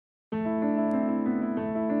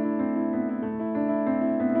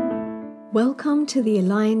Welcome to the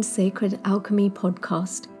Aligned Sacred Alchemy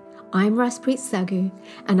podcast. I'm Raspreet Sagu,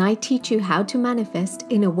 and I teach you how to manifest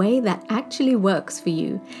in a way that actually works for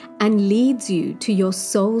you and leads you to your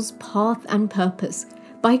soul's path and purpose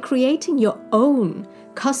by creating your own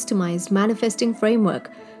customized manifesting framework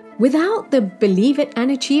without the believe it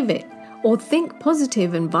and achieve it or think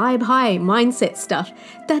positive and vibe high mindset stuff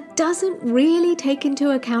that doesn't really take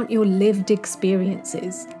into account your lived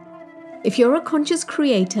experiences. If you're a conscious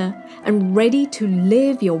creator and ready to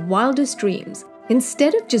live your wildest dreams,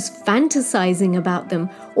 instead of just fantasizing about them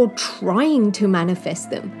or trying to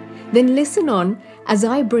manifest them, then listen on as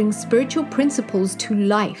I bring spiritual principles to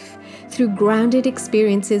life through grounded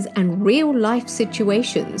experiences and real life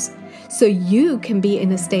situations, so you can be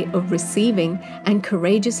in a state of receiving and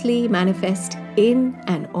courageously manifest in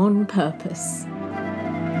and on purpose.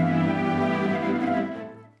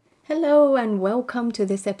 Hello and welcome to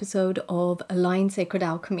this episode of Aligned Sacred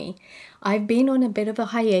Alchemy. I've been on a bit of a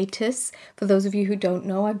hiatus. For those of you who don't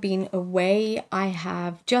know, I've been away. I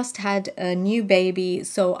have just had a new baby,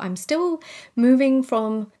 so I'm still moving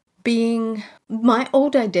from being my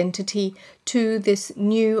old identity to this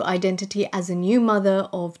new identity as a new mother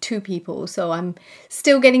of two people. So I'm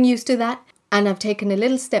still getting used to that, and I've taken a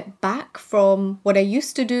little step back from what I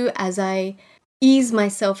used to do as I ease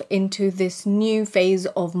myself into this new phase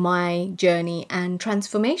of my journey and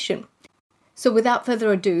transformation. So without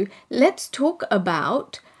further ado, let's talk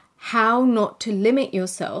about how not to limit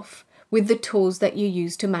yourself with the tools that you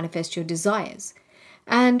use to manifest your desires.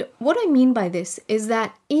 And what I mean by this is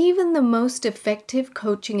that even the most effective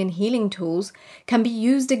coaching and healing tools can be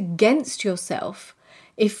used against yourself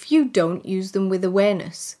if you don't use them with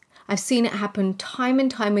awareness. I've seen it happen time and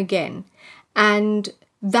time again, and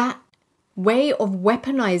that way of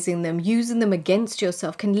weaponizing them, using them against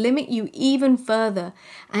yourself, can limit you even further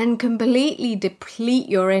and completely deplete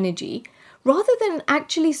your energy rather than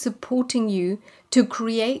actually supporting you to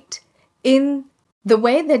create in the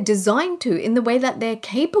way they're designed to, in the way that they're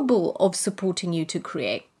capable of supporting you to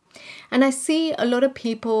create. And I see a lot of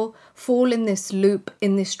people fall in this loop,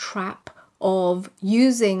 in this trap of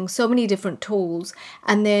using so many different tools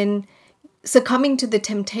and then succumbing to the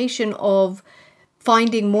temptation of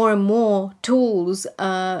finding more and more tools,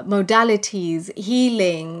 modalities,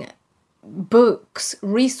 healing, books,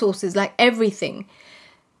 resources, like everything,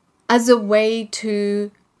 as a way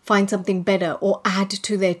to find something better or add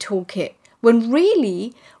to their toolkit. When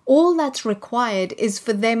really, all that's required is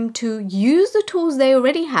for them to use the tools they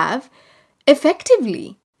already have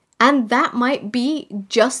effectively. And that might be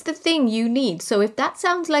just the thing you need. So if that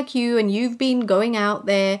sounds like you and you've been going out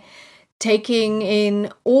there taking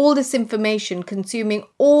in all this information, consuming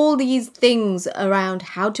all these things around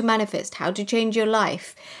how to manifest, how to change your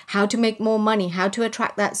life, how to make more money, how to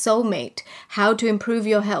attract that soulmate, how to improve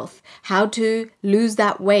your health, how to lose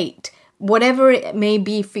that weight, whatever it may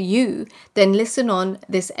be for you, then listen on.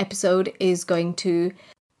 This episode is going to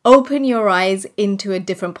open your eyes into a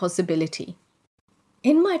different possibility.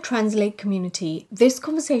 In my Translate community, this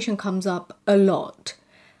conversation comes up a lot.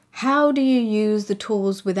 How do you use the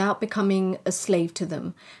tools without becoming a slave to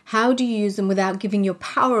them? How do you use them without giving your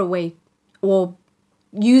power away or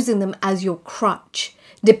using them as your crutch,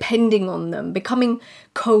 depending on them, becoming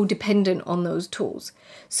codependent on those tools?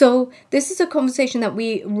 So this is a conversation that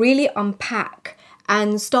we really unpack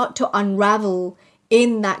and start to unravel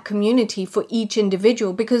in that community for each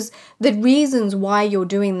individual, because the reasons why you're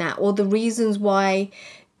doing that, or the reasons why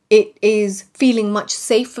it is feeling much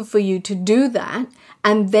safer for you to do that,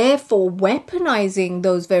 and therefore weaponizing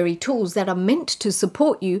those very tools that are meant to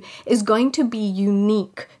support you, is going to be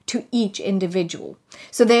unique to each individual.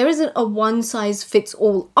 So there isn't a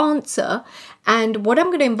one-size-fits-all answer. And what I'm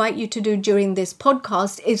going to invite you to do during this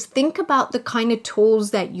podcast is think about the kind of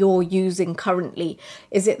tools that you're using currently.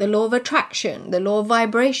 Is it the law of attraction, the law of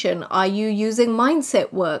vibration? Are you using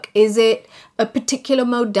mindset work? Is it a particular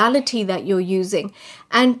modality that you're using?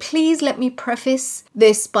 And please let me preface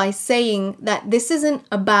this by saying that this isn't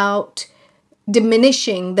about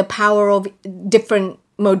diminishing the power of different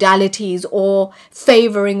modalities or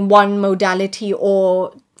favoring one modality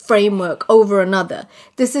or framework over another.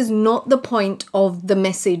 This is not the point of the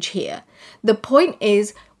message here. The point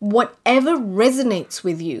is, whatever resonates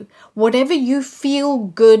with you, whatever you feel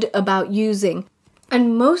good about using,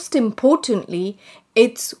 and most importantly,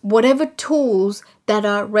 it's whatever tools that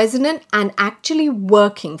are resonant and actually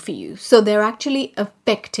working for you. So they're actually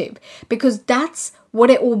effective, because that's what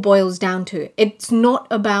it all boils down to. It's not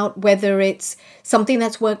about whether it's something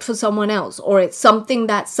that's worked for someone else or it's something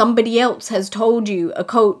that somebody else has told you, a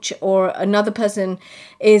coach or another person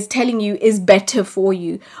is telling you is better for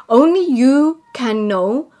you. Only you can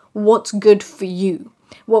know what's good for you,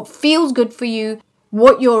 what feels good for you,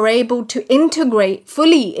 what you're able to integrate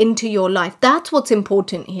fully into your life. That's what's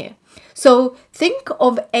important here. So think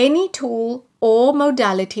of any tool or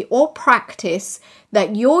modality or practice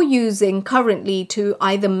that you're using currently to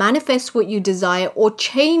either manifest what you desire or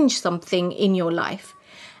change something in your life.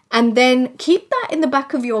 And then keep that in the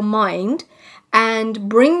back of your mind and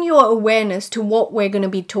bring your awareness to what we're going to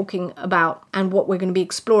be talking about and what we're going to be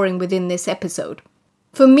exploring within this episode.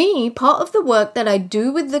 For me, part of the work that I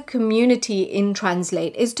do with the community in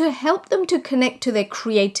Translate is to help them to connect to their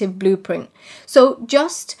creative blueprint. So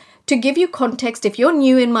just to give you context, if you're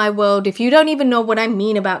new in my world, if you don't even know what I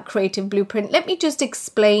mean about creative blueprint, let me just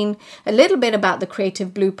explain a little bit about the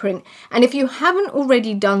creative blueprint. And if you haven't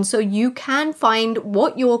already done so, you can find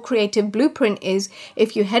what your creative blueprint is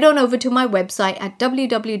if you head on over to my website at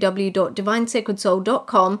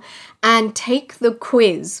www.divinesacredsoul.com and take the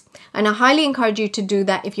quiz. And I highly encourage you to do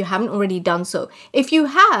that if you haven't already done so. If you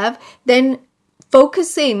have, then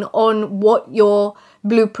focus in on what your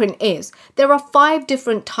blueprint is. There are 5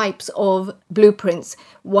 different types of blueprints.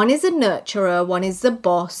 One is a nurturer, one is the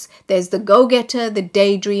boss, there's the go-getter, the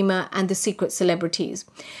daydreamer, and the secret celebrities.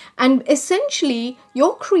 And essentially,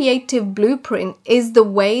 your creative blueprint is the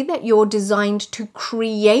way that you're designed to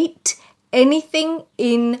create anything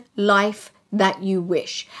in life that you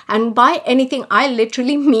wish. And by anything, I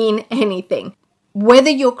literally mean anything. Whether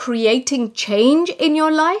you're creating change in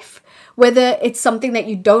your life, whether it's something that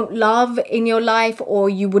you don't love in your life or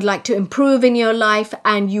you would like to improve in your life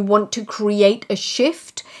and you want to create a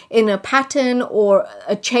shift in a pattern or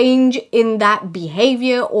a change in that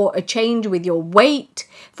behavior or a change with your weight,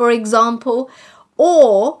 for example,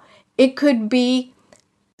 or it could be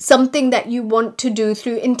something that you want to do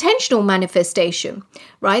through intentional manifestation,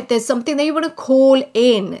 right? There's something that you want to call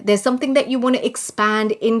in. There's something that you want to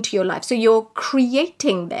expand into your life. So you're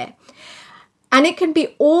creating there. And it can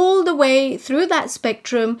be all the way through that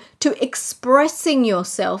spectrum to expressing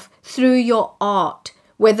yourself through your art,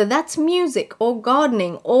 whether that's music or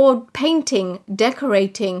gardening or painting,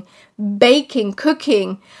 decorating, baking,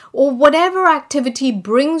 cooking, or whatever activity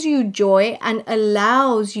brings you joy and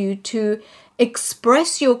allows you to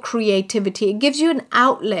express your creativity. It gives you an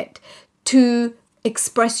outlet to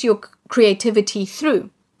express your creativity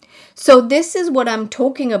through. So this is what I'm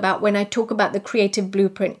talking about when I talk about the creative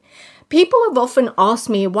blueprint. People have often asked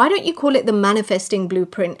me, why don't you call it the manifesting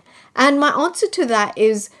blueprint? And my answer to that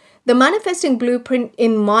is the manifesting blueprint,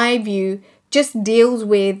 in my view, just deals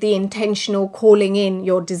with the intentional calling in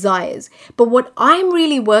your desires. But what I'm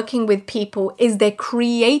really working with people is their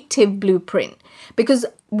creative blueprint. Because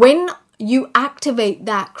when you activate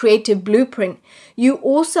that creative blueprint, you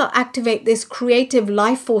also activate this creative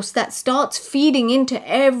life force that starts feeding into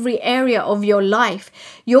every area of your life.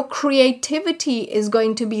 Your creativity is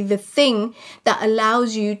going to be the thing that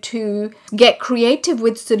allows you to get creative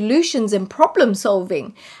with solutions and problem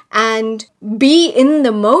solving and be in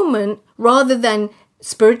the moment rather than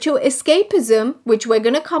spiritual escapism, which we're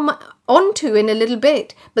going to come on to in a little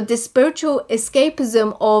bit. But this spiritual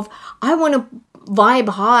escapism of, I want to vibe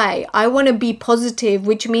high, I want to be positive,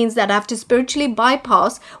 which means that I have to spiritually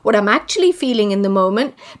bypass what I'm actually feeling in the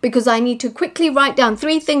moment because I need to quickly write down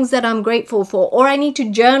 3 things that I'm grateful for, or I need to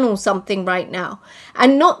journal something right now.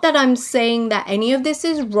 And not that I'm saying that any of this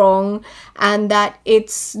is wrong and that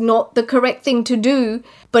it's not the correct thing to do,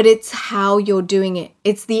 but it's how you're doing it.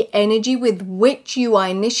 It's the energy with which you are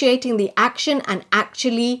initiating the action and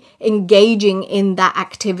actually engaging in that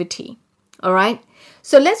activity. All right?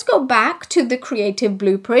 So let's go back to the creative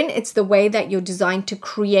blueprint. It's the way that you're designed to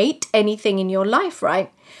create anything in your life,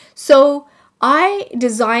 right? So I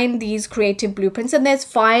designed these creative blueprints, and there's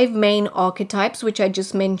 5 main archetypes, which I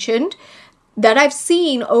just mentioned, that I've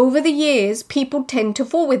seen over the years people tend to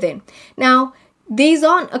fall within. Now, these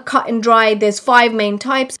aren't a cut and dry, there's 5 main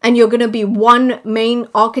types, and you're going to be one main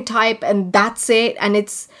archetype, and that's it, and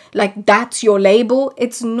it's like that's your label.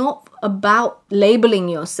 It's not about labeling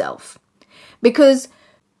yourself. Because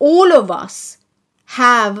all of us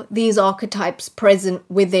have these archetypes present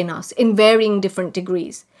within us in varying different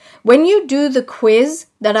degrees. When you do the quiz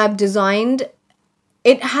that I've designed,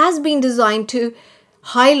 it has been designed to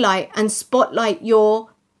highlight and spotlight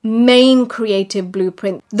your main creative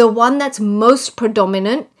blueprint, the one that's most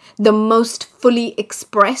predominant, the most fully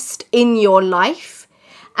expressed in your life.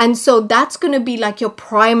 And so that's going to be like your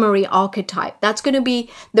primary archetype. That's going to be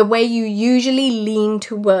the way you usually lean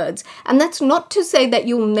towards. And that's not to say that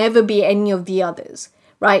you'll never be any of the others,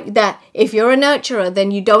 right? That if you're a nurturer,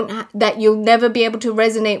 then that you'll never be able to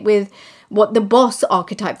resonate with what the boss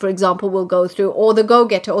archetype, for example, will go through, or the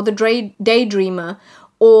go-getter, or the daydreamer,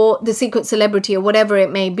 or the secret celebrity or whatever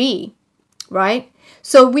it may be, right?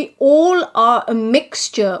 So we all are a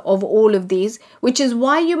mixture of all of these, which is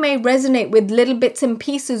why you may resonate with little bits and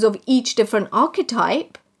pieces of each different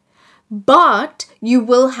archetype, but you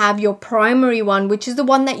will have your primary one, which is the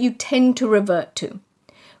one that you tend to revert to,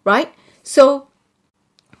 right? So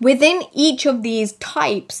within each of these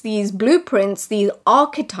types, these blueprints, these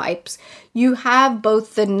archetypes, you have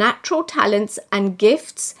both the natural talents and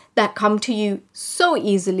gifts that come to you so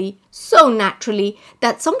easily, so naturally,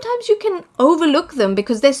 that sometimes you can overlook them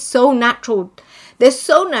because they're so natural. They're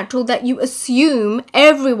so natural that you assume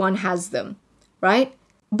everyone has them, right?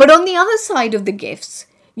 But on the other side of the gifts,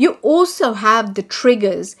 you also have the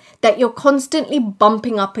triggers that you're constantly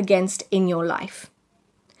bumping up against in your life.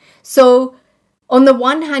 So on the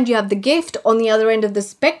one hand, you have the gift. On the other end of the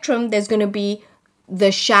spectrum, there's going to be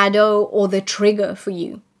the shadow or the trigger for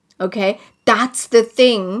you. Okay, that's the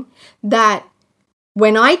thing that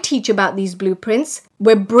when I teach about these blueprints,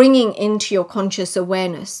 we're bringing into your conscious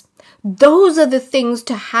awareness. Those are the things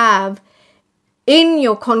to have in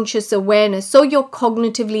your conscious awareness so you're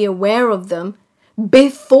cognitively aware of them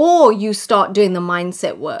before you start doing the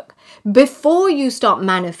mindset work, before you start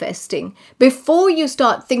manifesting, before you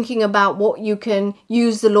start thinking about what you can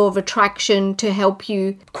use the law of attraction to help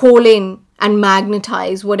you call in and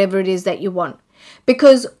magnetize whatever it is that you want.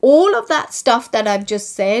 Because all of that stuff that I've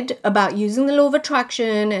just said about using the law of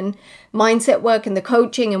attraction and mindset work and the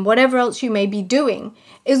coaching and whatever else you may be doing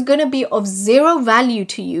is going to be of zero value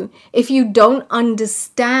to you if you don't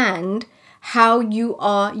understand how you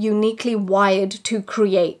are uniquely wired to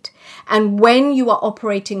create. And when you are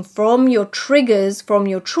operating from your triggers, from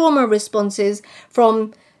your trauma responses,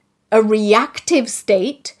 from a reactive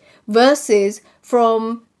state versus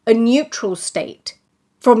from a neutral state,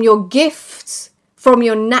 from your gifts, from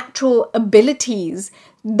your natural abilities,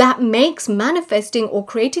 that makes manifesting or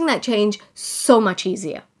creating that change so much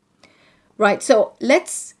easier. Right, so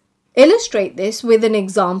let's illustrate this with an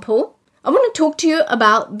example. I want to talk to you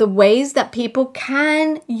about the ways that people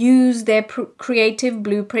can use their creative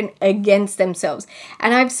blueprint against themselves.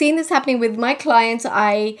 And I've seen this happening with my clients.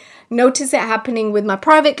 I notice it happening with my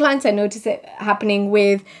private clients. I notice it happening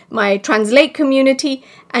with my Translate community.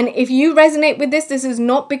 And if you resonate with this, this is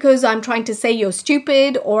not because I'm trying to say you're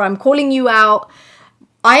stupid or I'm calling you out.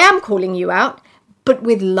 I am calling you out, but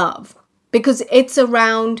with love, because it's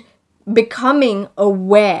around becoming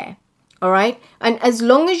aware. All right. And as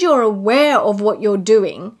long as you're aware of what you're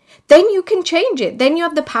doing, then you can change it. Then you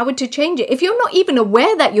have the power to change it. If you're not even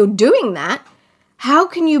aware that you're doing that, how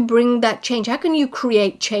can you bring that change? How can you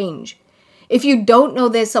create change? If you don't know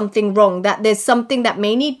there's something wrong, that there's something that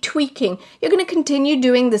may need tweaking, you're going to continue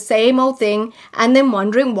doing the same old thing and then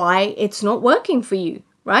wondering why it's not working for you,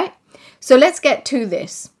 right? So let's get to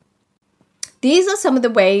this. These are some of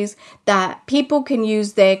the ways that people can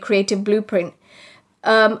use their creative blueprint.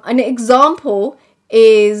 An example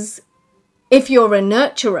is if you're a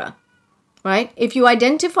nurturer, right? If you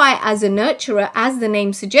identify as a nurturer, as the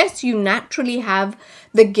name suggests, you naturally have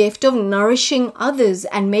the gift of nourishing others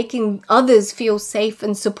and making others feel safe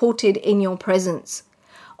and supported in your presence.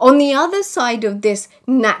 On the other side of this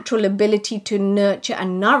natural ability to nurture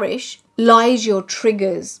and nourish lies your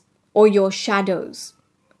triggers or your shadows.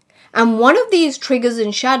 And one of these triggers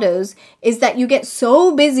and shadows is that you get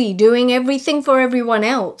so busy doing everything for everyone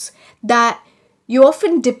else that you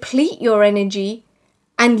often deplete your energy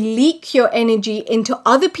and leak your energy into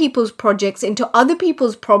other people's projects, into other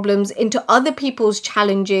people's problems, into other people's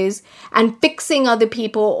challenges, and fixing other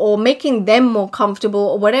people or making them more comfortable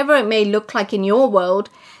or whatever it may look like in your world,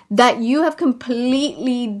 that you have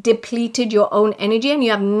completely depleted your own energy and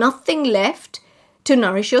you have nothing left to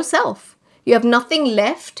nourish yourself. You have nothing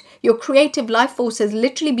left. Your creative life force has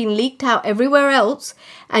literally been leaked out everywhere else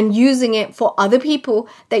and using it for other people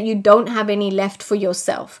that you don't have any left for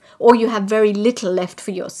yourself, or you have very little left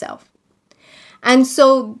for yourself. And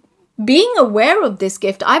so being aware of this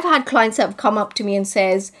gift, I've had clients that have come up to me and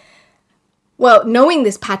says, well, knowing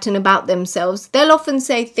this pattern about themselves, they'll often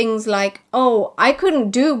say things like, oh, I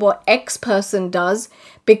couldn't do what X person does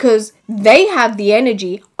because they have the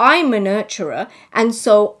energy. I'm a nurturer. And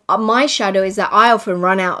so my shadow is that I often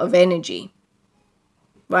run out of energy,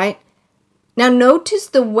 right? Now, notice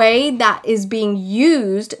the way that is being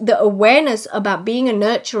used, the awareness about being a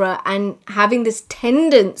nurturer and having this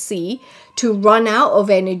tendency to run out of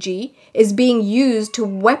energy is being used to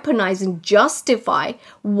weaponize and justify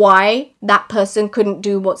why that person couldn't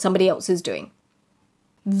do what somebody else is doing.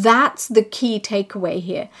 That's the key takeaway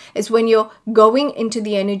here. It's when you're going into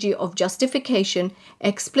the energy of justification,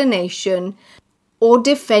 explanation, or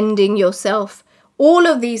defending yourself, all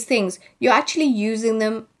of these things, you're actually using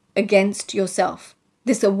them against yourself.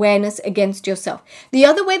 This awareness against yourself. The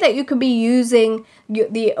other way that you could be using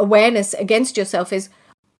the awareness against yourself is,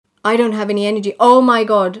 I don't have any energy. Oh my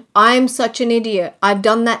God, I'm such an idiot. I've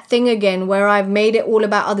done that thing again where I've made it all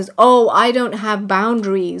about others. Oh, I don't have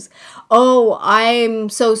boundaries. Oh, I'm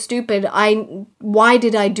so stupid. Why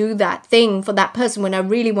did I do that thing for that person when I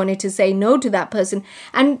really wanted to say no to that person?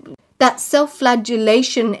 And that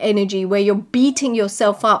self-flagellation energy where you're beating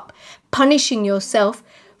yourself up, punishing yourself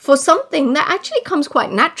for something that actually comes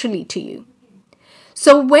quite naturally to you.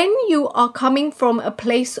 So when you are coming from a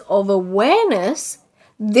place of awareness,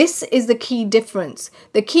 this is the key difference.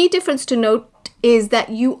 The key difference to note is that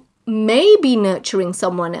you may be nurturing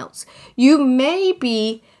someone else. You may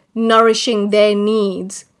be nourishing their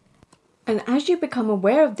needs. And as you become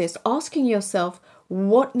aware of this, asking yourself,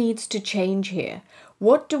 what needs to change here?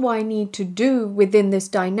 What do I need to do within this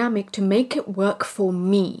dynamic to make it work for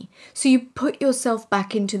me? So you put yourself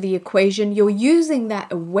back into the equation. You're using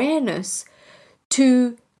that awareness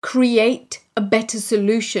to create a better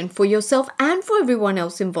solution for yourself and for everyone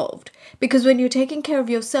else involved. Because when you're taking care of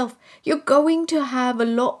yourself, you're going to have a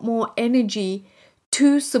lot more energy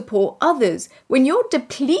to support others. When you're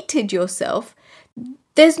depleted yourself,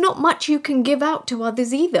 there's not much you can give out to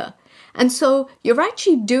others either. And so you're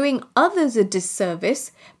actually doing others a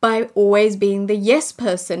disservice by always being the yes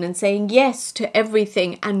person and saying yes to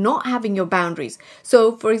everything and not having your boundaries.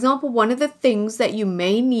 So, for example, one of the things that you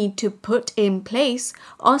may need to put in place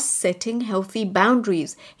are setting healthy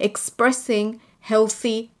boundaries, expressing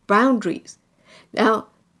healthy boundaries. Now,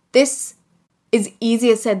 this is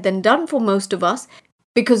easier said than done for most of us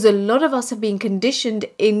because a lot of us have been conditioned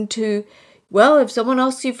into, well, if someone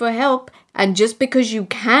asks you for help, and just because you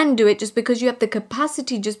can do it, just because you have the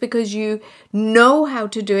capacity, just because you know how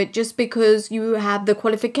to do it, just because you have the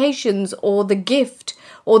qualifications or the gift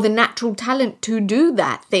or the natural talent to do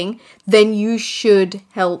that thing, then you should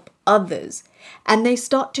help others. And they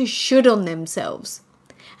start to should on themselves.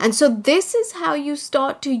 And so this is how you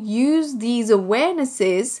start to use these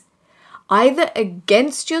awarenesses either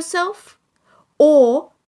against yourself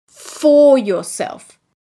or for yourself.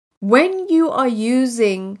 When you are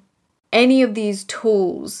using any of these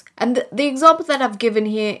tools, and the example that I've given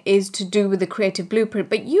here is to do with the creative blueprint,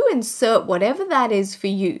 but you insert whatever that is for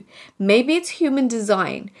you. Maybe it's human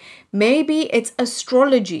design, maybe it's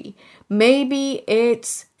astrology, maybe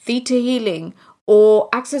it's theta healing or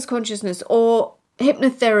access consciousness or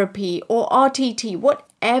hypnotherapy or RTT,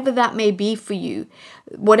 whatever that may be for you,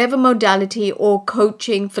 whatever modality or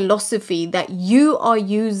coaching philosophy that you are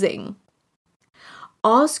using.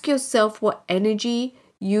 Ask yourself what energy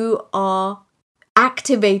you are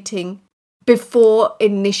activating before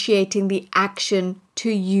initiating the action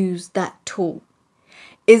to use that tool.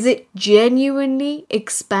 Is it genuinely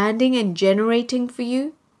expanding and generating for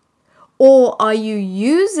you? Or are you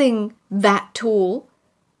using that tool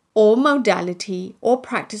or modality or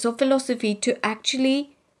practice or philosophy to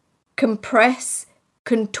actually compress,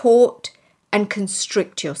 contort, and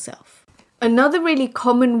constrict yourself? Another really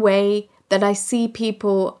common way that I see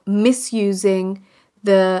people misusing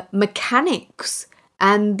the mechanics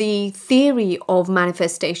and the theory of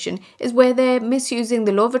manifestation is where they're misusing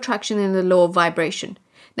the law of attraction and the law of vibration.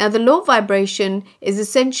 Now, the law of vibration is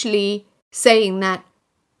essentially saying that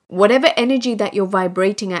whatever energy that you're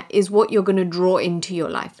vibrating at is what you're going to draw into your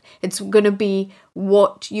life. It's going to be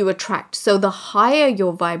what you attract. So the higher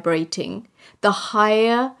you're vibrating, the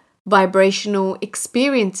higher vibrational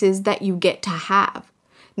experiences that you get to have.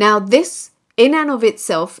 Now, this in and of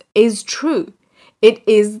itself is true. It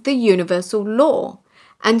is the universal law.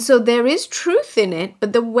 And so there is truth in it,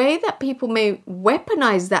 but the way that people may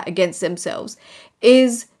weaponize that against themselves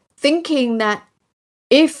is thinking that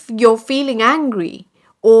if you're feeling angry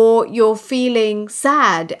or you're feeling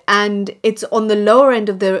sad and it's on the lower end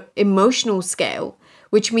of the emotional scale,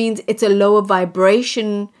 which means it's a lower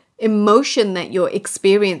vibration emotion that you're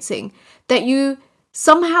experiencing, that you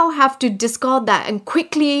somehow have to discard that and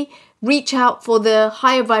quickly reach out for the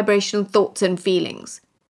higher vibrational thoughts and feelings.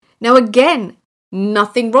 Now, again,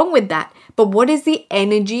 nothing wrong with that. But what is the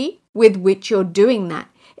energy with which you're doing that?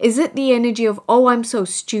 Is it the energy of, oh, I'm so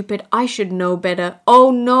stupid, I should know better. Oh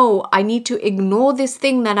no, I need to ignore this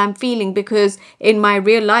thing that I'm feeling because in my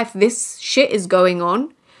real life, this shit is going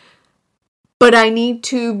on. But I need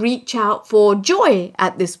to reach out for joy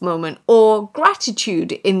at this moment or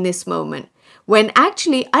gratitude in this moment. When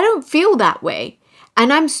actually, I don't feel that way.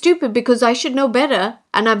 And I'm stupid because I should know better.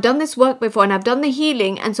 And I've done this work before and I've done the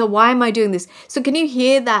healing. And so why am I doing this? So can you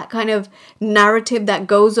hear that kind of narrative that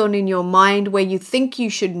goes on in your mind where you think you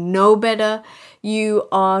should know better? You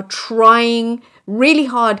are trying really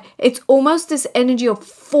hard. It's almost this energy of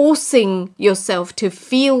forcing yourself to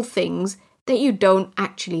feel things that you don't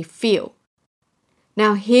actually feel.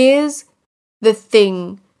 Now, here's the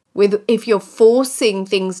thing with if you're forcing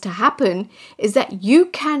things to happen is that you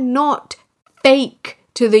cannot fake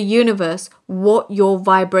to the universe what your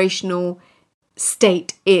vibrational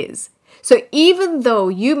state is. So even though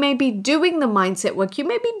you may be doing the mindset work, you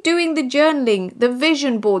may be doing the journaling, the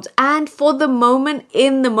vision boards, and for the moment,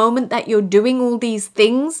 in the moment that you're doing all these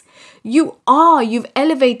things, you've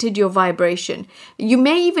elevated your vibration. You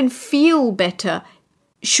may even feel better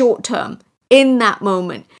short term in that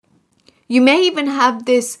moment. You may even have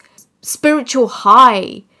this spiritual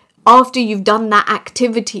high after you've done that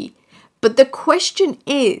activity. But the question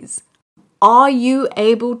is, are you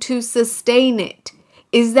able to sustain it?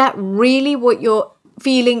 Is that really what you're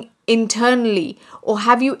feeling internally? Or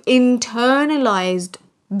have you internalized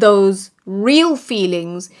those real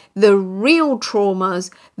feelings, the real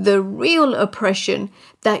traumas, the real oppression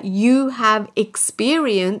that you have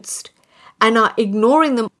experienced and are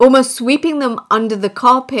ignoring them, almost sweeping them under the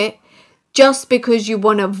carpet just because you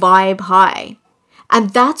want to vibe high?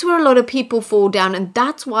 And that's where a lot of people fall down, and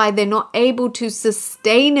that's why they're not able to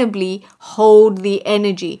sustainably hold the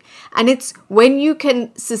energy. And it's when you can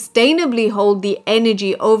sustainably hold the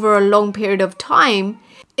energy over a long period of time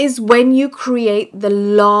is when you create the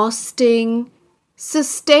lasting,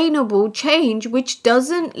 sustainable change, which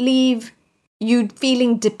doesn't leave you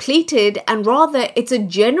feeling depleted, and rather it's a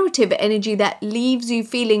generative energy that leaves you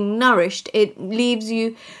feeling nourished. It leaves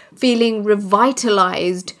you feeling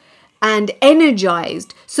revitalized and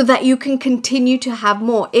energized so that you can continue to have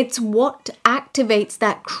more. It's what activates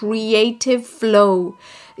that creative flow,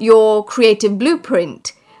 your creative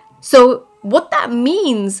blueprint. So what that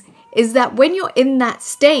means is that when you're in that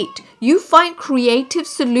state, you find creative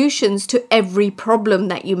solutions to every problem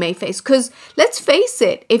that you may face. Because let's face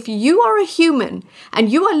it, if you are a human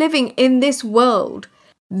and you are living in this world,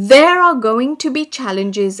 there are going to be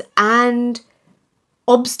challenges and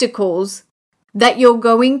obstacles that you're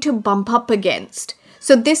going to bump up against.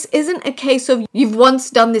 So this isn't a case of you've once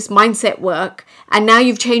done this mindset work and now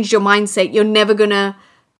you've changed your mindset. You're never going to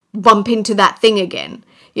bump into that thing again.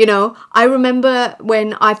 You know, I remember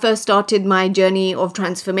when I first started my journey of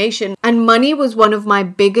transformation, and money was one of my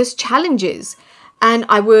biggest challenges. And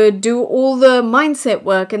I would do all the mindset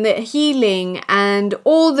work and the healing and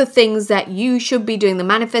all the things that you should be doing, the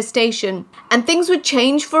manifestation. And things would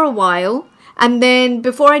change for a while. And then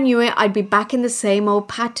before I knew it, I'd be back in the same old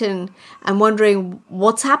pattern and wondering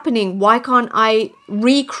what's happening. Why can't I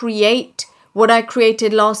recreate what I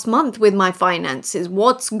created last month with my finances?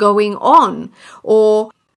 What's going on?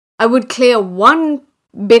 Or I would clear one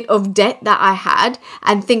bit of debt that I had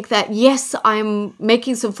and think that, yes, I'm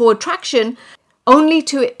making some forward traction, only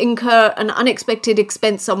to incur an unexpected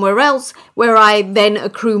expense somewhere else where I then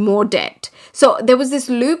accrue more debt. So there was this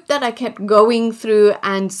loop that I kept going through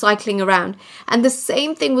and cycling around. And the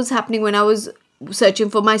same thing was happening when I was searching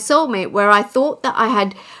for my soulmate, where I thought that I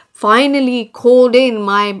had finally called in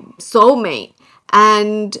my soulmate,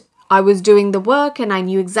 and I was doing the work and I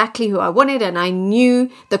knew exactly who I wanted and I knew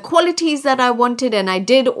the qualities that I wanted, and I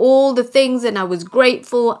did all the things and I was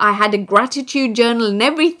grateful. I had a gratitude journal and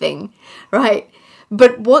everything, right?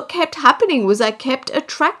 But what kept happening was I kept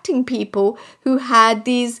attracting people who had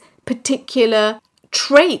these particular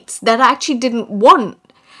traits that I actually didn't want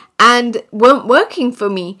and weren't working for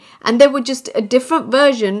me. And they were just a different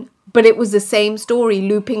version, but it was the same story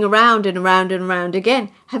looping around and around and around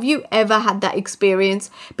again. Have you ever had that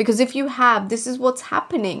experience? Because if you have, this is what's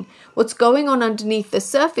happening. What's going on underneath the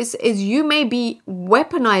surface is you may be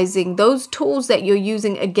weaponizing those tools that you're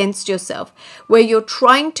using against yourself, where you're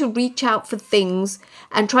trying to reach out for things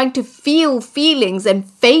and trying to feel feelings and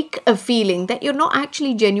fake a feeling that you're not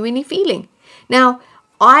actually genuinely feeling. Now,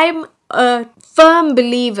 I'm a firm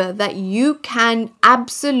believer that you can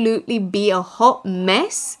absolutely be a hot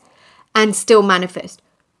mess and still manifest.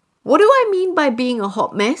 What do I mean by being a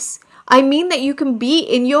hot mess? I mean that you can be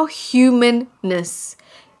in your humanness,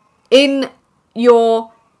 in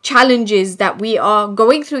your challenges that we are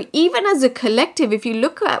going through, even as a collective. If you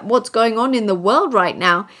look at what's going on in the world right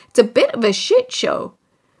now, it's a bit of a shit show,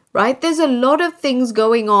 right? There's a lot of things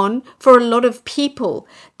going on for a lot of people.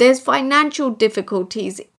 There's financial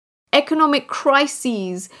difficulties, economic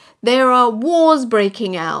crises, there are wars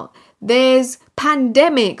breaking out, there's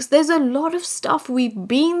pandemics, there's a lot of stuff we've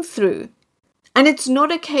been through. And it's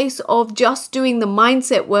not a case of just doing the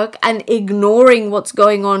mindset work and ignoring what's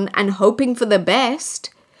going on and hoping for the best,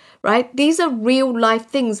 right? These are real life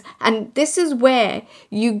things. And this is where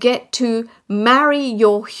you get to marry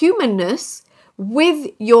your humanness with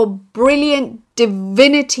your brilliant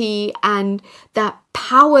divinity and that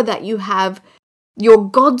power that you have, your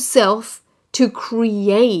God self, to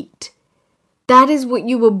create. That is what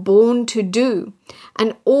you were born to do.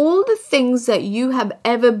 And all the things that you have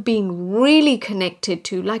ever been really connected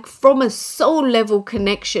to, like from a soul level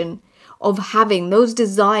connection of having those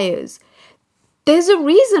desires, there's a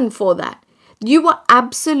reason for that. You were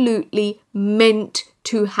absolutely meant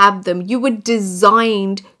to have them. You were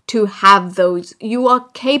designed to have those. You are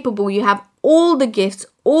capable. You have all the gifts,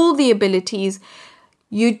 all the abilities.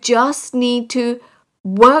 You just need to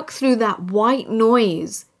work through that white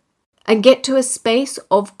noise and get to a space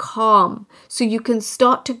of calm so you can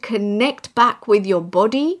start to connect back with your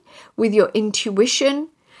body, with your intuition,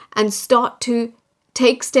 and start to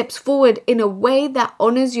take steps forward in a way that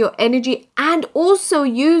honors your energy and also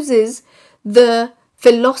uses the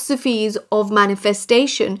philosophies of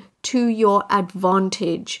manifestation to your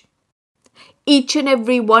advantage. Each and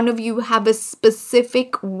every one of you have a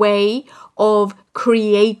specific way of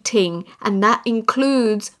creating, and that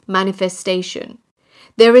includes manifestation.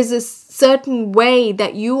 There is a certain way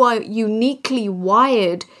that you are uniquely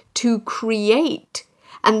wired to create,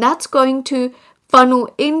 and that's going to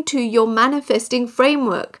funnel into your manifesting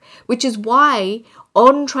framework, which is why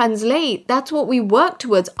on Translate, that's what we work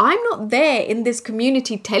towards. I'm not there in this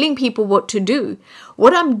community telling people what to do.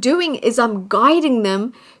 What I'm doing is I'm guiding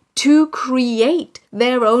them to create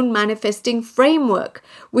their own manifesting framework,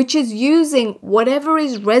 which is using whatever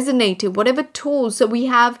is resonating, whatever tools. So we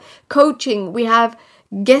have coaching, we have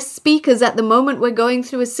guest speakers. At the moment, we're going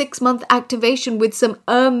through a 6-month activation with some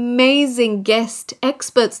amazing guest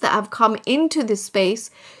experts that have come into this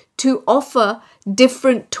space to offer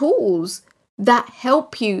different tools that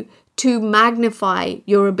help you to magnify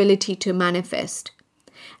your ability to manifest.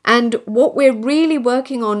 And what we're really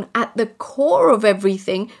working on at the core of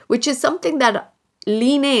everything, which is something that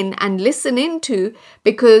lean in and listen into,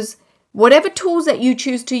 because whatever tools that you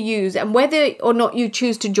choose to use and whether or not you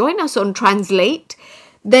choose to join us on Translate,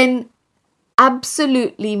 then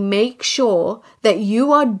absolutely make sure that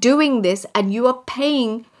you are doing this and you are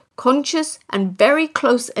paying conscious and very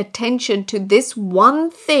close attention to this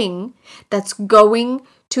one thing that's going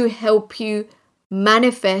to help you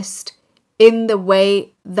manifest in the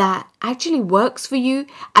way that actually works for you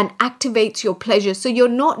and activates your pleasure. So you're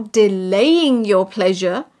not delaying your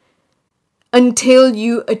pleasure until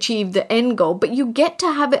you achieve the end goal, but you get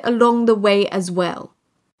to have it along the way as well,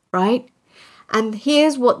 right? And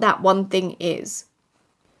here's what that one thing is: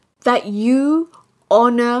 that you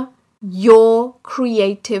honor your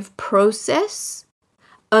creative process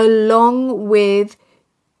along with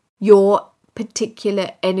your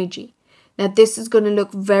particular energy. Now, this is going to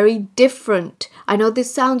look very different. I know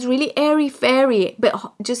this sounds really airy-fairy,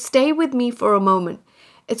 but just stay with me for a moment.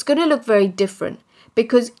 It's going to look very different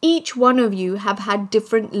because each one of you have had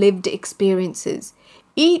different lived experiences.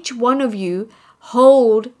 Each one of you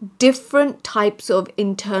hold different types of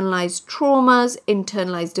internalized traumas,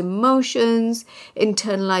 internalized emotions,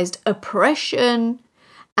 internalized oppression,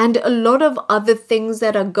 and a lot of other things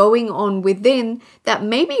that are going on within that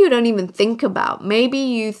maybe you don't even think about. Maybe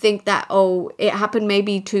you think that, oh, it happened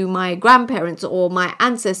maybe to my grandparents or my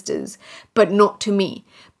ancestors, but not to me.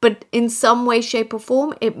 But in some way, shape, or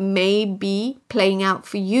form, it may be playing out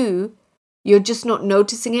for you. You're just not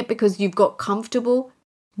noticing it because you've got comfortable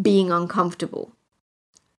being uncomfortable,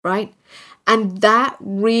 right? And that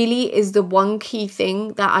really is the one key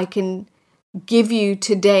thing that I can give you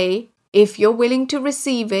today, if you're willing to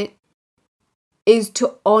receive it, is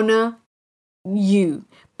to honor you.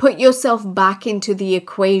 Put yourself back into the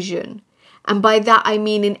equation. And by that, I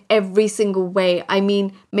mean in every single way. I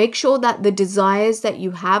mean, make sure that the desires that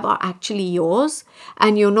you have are actually yours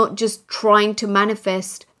and you're not just trying to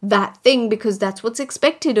manifest that thing because that's what's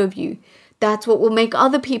expected of you. That's what will make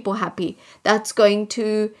other people happy. That's going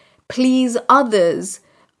to please others,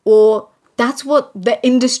 or that's what the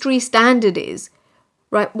industry standard is,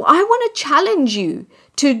 right? Well, I want to challenge you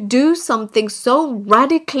to do something so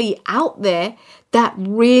radically out there that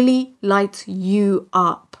really lights you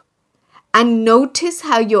up. And notice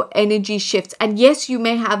how your energy shifts. And yes, you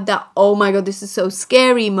may have that, oh my God, this is so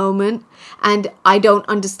scary moment. And I don't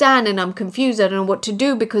understand and I'm confused. I don't know what to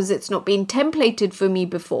do because it's not been templated for me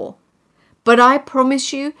before. But I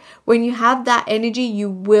promise you, when you have that energy, you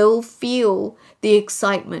will feel the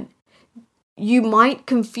excitement. You might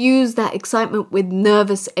confuse that excitement with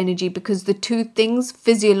nervous energy because the two things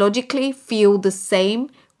physiologically feel the same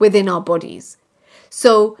within our bodies.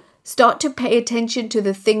 So start to pay attention to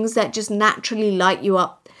the things that just naturally light you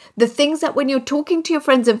up, The things that when you're talking to your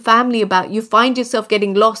friends and family about, you find yourself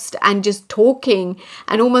getting lost and just talking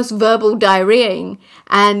and almost verbal diarrheaing.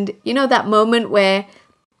 And you know that moment where,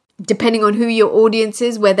 depending on who your audience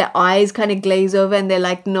is, where their eyes kind of glaze over and they're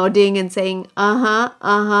like nodding and saying,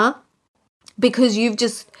 because you've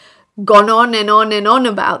just gone on and on and on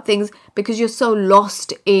about things because you're so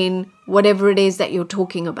lost in whatever it is that you're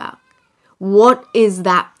talking about. What is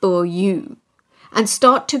that for you? And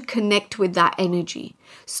start to connect with that energy.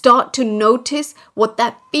 Start to notice what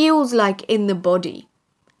that feels like in the body.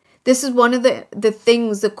 This is one of the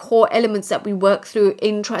things, the core elements that we work through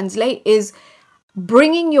in Translate, is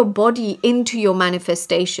bringing your body into your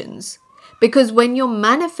manifestations. Because when you're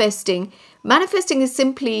manifesting is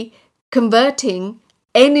simply converting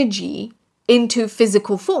energy into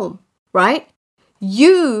physical form, right?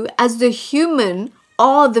 You as the human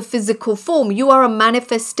are the physical form. You are a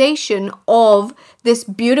manifestation of this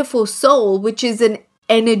beautiful soul, which is an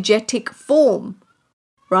energetic form,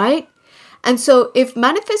 right? And so if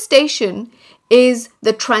manifestation is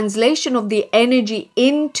the translation of the energy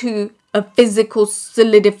into a physical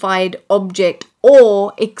solidified object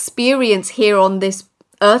or experience here on this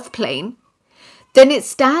earth plane, then it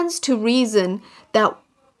stands to reason that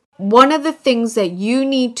one of the things that you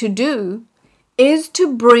need to do is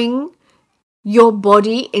to bring your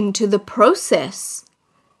body into the process,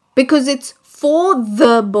 because it's for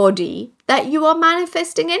the body that you are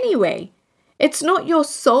manifesting anyway. It's not your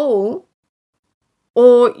soul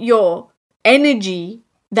or your energy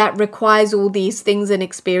that requires all these things and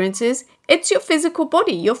experiences. It's your physical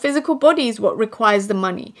body. Your physical body is what requires the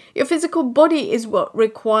money. Your physical body is what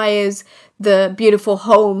requires the beautiful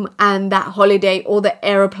home and that holiday or the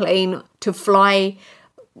airplane to fly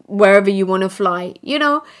wherever you want to fly. You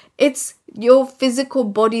know, it's your physical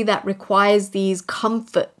body that requires these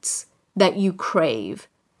comforts that you crave,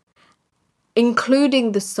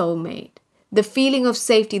 including the soulmate, the feeling of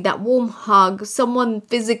safety, that warm hug, someone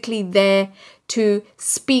physically there to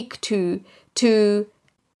speak to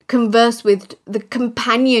converse with, the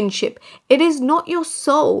companionship. It is not your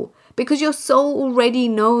soul, because your soul already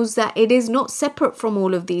knows that it is not separate from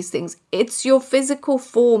all of these things. It's your physical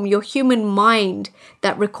form, your human mind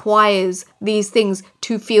that requires these things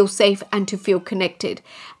to feel safe and to feel connected.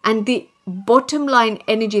 And the bottom line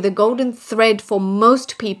energy, the golden thread for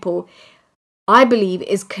most people, I believe,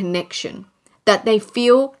 is connection. That they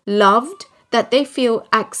feel loved, that they feel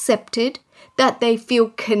accepted, that they feel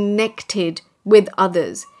connected with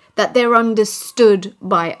others, that they're understood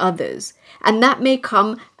by others. And that may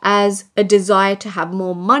come as a desire to have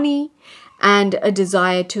more money and a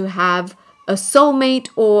desire to have a soulmate,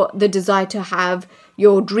 or the desire to have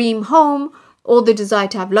your dream home, or the desire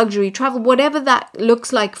to have luxury travel, whatever that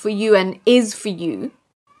looks like for you and is for you.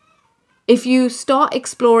 If you start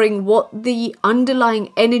exploring what the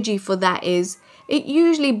underlying energy for that is, it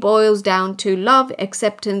usually boils down to love,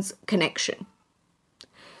 acceptance, connection.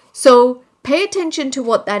 So pay attention to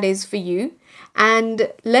what that is for you.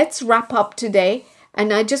 And let's wrap up today.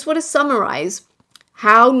 And I just want to summarize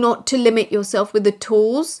how not to limit yourself with the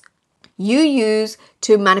tools you use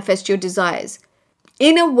to manifest your desires.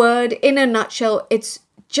 In a word, in a nutshell, it's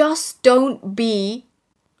just don't be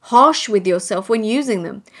harsh with yourself when using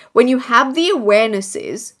them. When you have the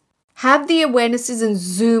awarenesses and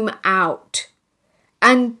zoom out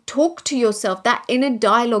and talk to yourself, that inner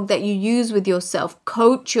dialogue that you use with yourself,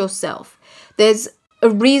 coach yourself. There's a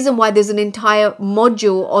reason why there's an entire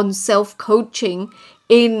module on self-coaching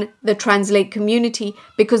in the Translate community,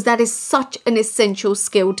 because that is such an essential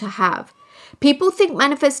skill to have. People think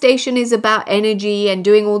manifestation is about energy and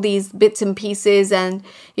doing all these bits and pieces and,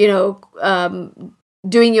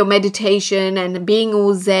 doing your meditation and being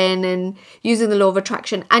all zen and using the law of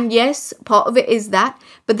attraction. And yes, part of it is that,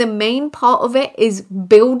 but the main part of it is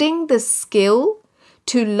building the skill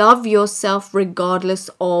to love yourself regardless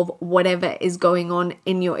of whatever is going on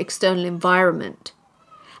in your external environment.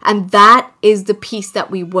 And that is the piece that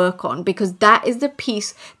we work on, because that is the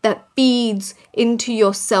piece that feeds into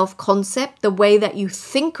your self-concept, the way that you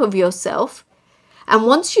think of yourself. And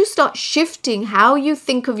once you start shifting how you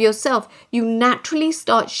think of yourself, you naturally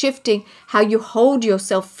start shifting how you hold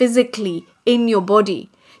yourself physically in your body.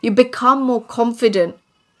 You become more confident.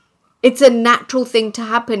 It's a natural thing to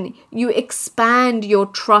happen. You expand your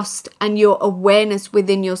trust and your awareness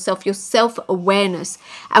within yourself, your self-awareness.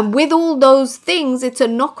 And with all those things, it's a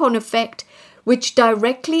knock-on effect which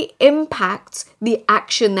directly impacts the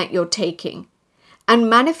action that you're taking. And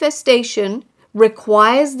manifestation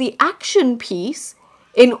requires the action piece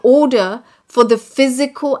in order for the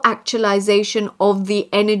physical actualization of the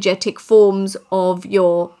energetic forms of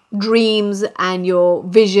your dreams and your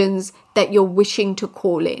visions that you're wishing to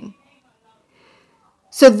call in.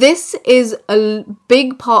 So this is a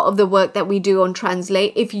big part of the work that we do on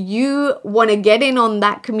Translate. If you want to get in on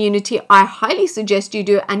that community, I highly suggest you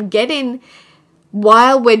do it and get in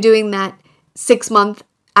while we're doing that 6-month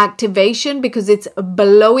activation, because it's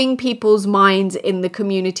blowing people's minds in the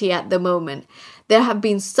community at the moment. There have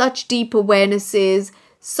been such deep awarenesses,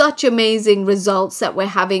 such amazing results that we're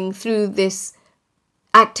having through this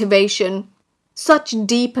activation, such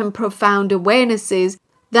deep and profound awarenesses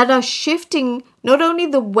that are shifting not only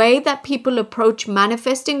the way that people approach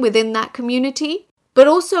manifesting within that community, but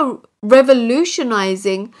also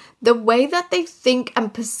revolutionizing the way that they think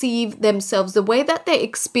and perceive themselves, the way that they're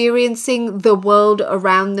experiencing the world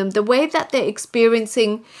around them, the way that they're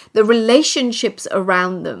experiencing the relationships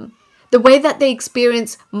around them, the way that they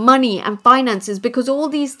experience money and finances, because all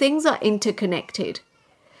these things are interconnected.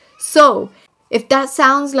 So, if that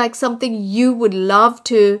sounds like something you would love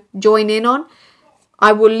to join in on,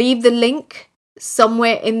 I will leave the link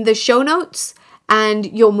somewhere in the show notes, and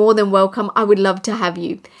you're more than welcome. I would love to have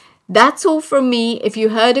you. That's all from me. If you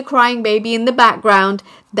heard a crying baby in the background,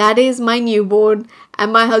 that is my newborn,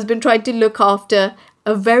 and my husband tried to look after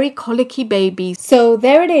a very colicky baby. So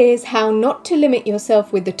there it is, how not to limit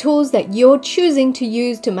yourself with the tools that you're choosing to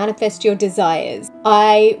use to manifest your desires.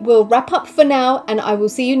 I will wrap up for now, and I will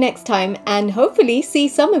see you next time, and hopefully see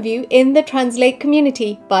some of you in the Translate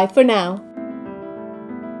community. Bye for now.